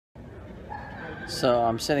So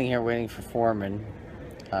I'm sitting here waiting for Fourhman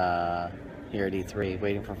here at E3,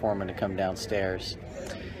 waiting for Fourhman to come downstairs.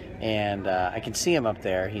 And I can see him up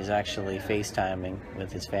there. He's actually FaceTiming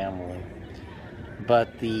with his family.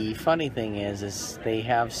 But the funny thing is they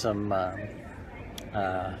have some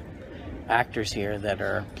actors here that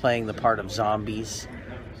are playing the part of zombies,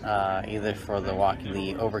 either for the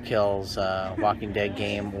Overkill's Walking Dead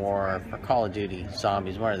game or for Call of Duty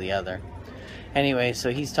Zombies, one or the other. Anyway,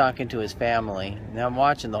 so he's talking to his family. Now I'm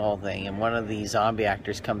watching the whole thing, and one of the zombie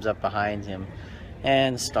actors comes up behind him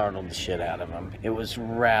and startled the shit out of him. It was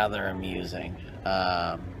rather amusing.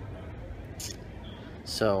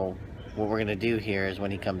 So what we're gonna do here is when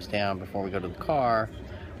he comes down, before we go to the car,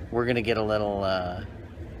 we're gonna get a little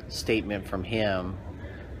statement from him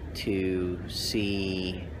to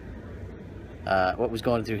see what was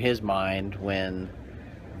going through his mind when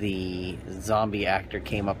the zombie actor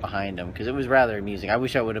came up behind him, because it was rather amusing. I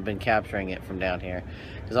wish I would have been capturing it from down here,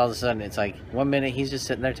 because all of a sudden it's like 1 minute he's just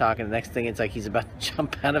sitting there talking, the next thing it's like he's about to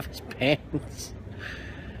jump out of his pants.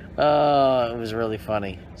 Oh, it was really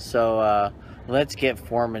funny. So let's get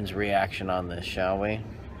Fourman's reaction on this, shall we?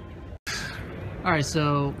 All right,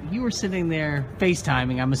 so you were sitting there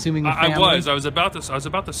FaceTiming. I'm assuming with family. I was about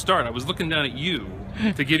to start. I was looking down at you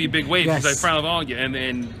to give you big waves because I frowned on you, and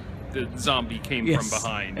then the zombie came from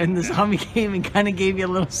behind. And the zombie came and kind of gave you a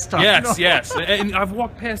little start. Yes. And I've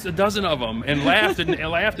walked past a dozen of them and laughed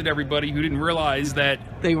at everybody who didn't realize that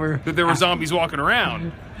there were zombies walking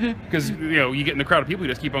around. Because you get in the crowd of people,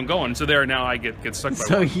 you just keep on going. So now I get stuck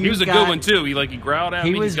by one. He was a good one too. He growled at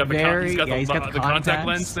me. He's got the contact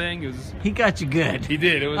lens thing. He got you good. He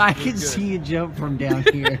did. I could see you jump from down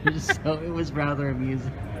here, so it was rather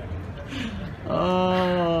amusing.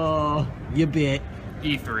 Oh, you bit.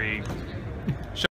 E3.